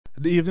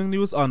The evening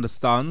news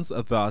understands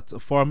that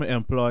former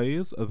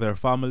employees, their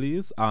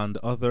families, and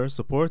other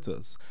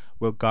supporters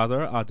will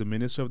gather at the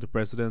Ministry of the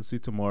Presidency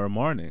tomorrow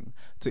morning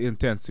to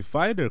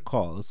intensify their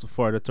calls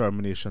for the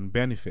termination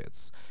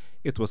benefits.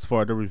 It was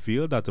further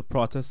revealed that the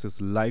protest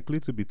is likely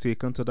to be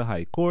taken to the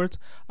High Court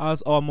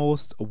as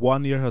almost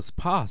 1 year has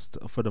passed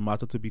for the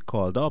matter to be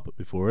called up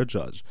before a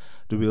judge.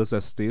 The Wills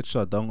estate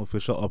shut down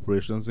official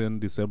operations in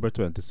December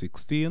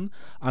 2016,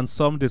 and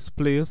some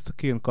displaced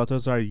cane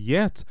cutters are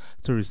yet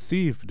to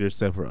receive their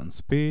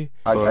severance pay.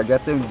 I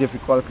get the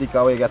difficulty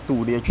because we get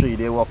 2 day, 3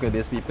 day work with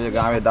these people. You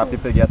got that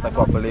people get a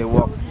couple day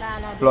work.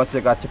 Plus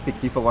you got to pick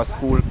people for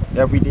school.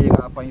 Every day you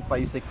got to find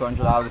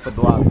 $500-600 for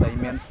do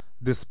assignment.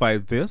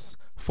 Despite this,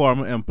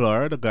 former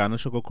employer, the Ghana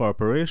Sugar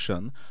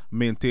Corporation,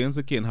 maintains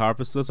the cane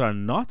harvesters are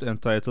not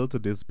entitled to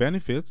this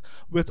benefit,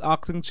 with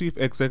Acting Chief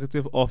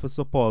Executive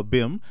Officer Paul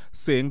Bim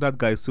saying that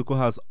Gaisuco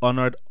has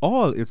honored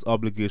all its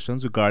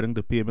obligations regarding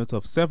the payment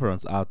of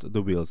severance at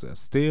the Wills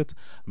estate.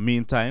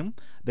 Meantime,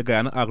 the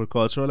Ghana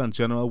Agricultural and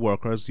General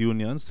Workers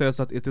Union says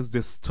that it is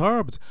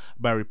disturbed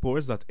by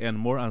reports that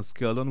Enmore and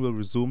Skeldon will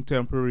resume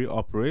temporary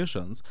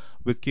operations,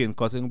 with cane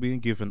cutting being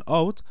given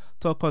out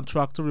to a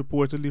contractor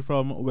reportedly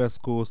from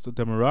West Coast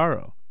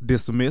Demerara.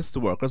 Dismissed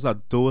workers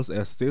at those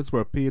estates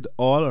were paid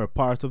all or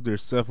part of their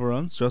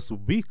severance just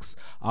weeks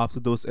after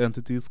those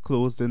entities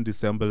closed in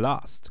December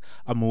last,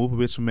 a move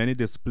which many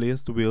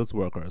displaced Wales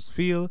workers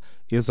feel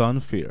is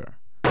unfair.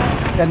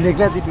 Can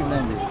neglect the people.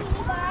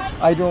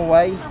 I don't know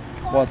why,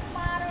 but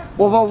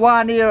over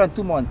 1 year and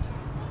 2 months,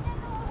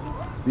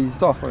 we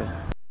suffering.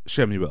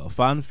 Shemuel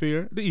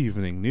Fanfare, The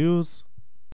Evening News.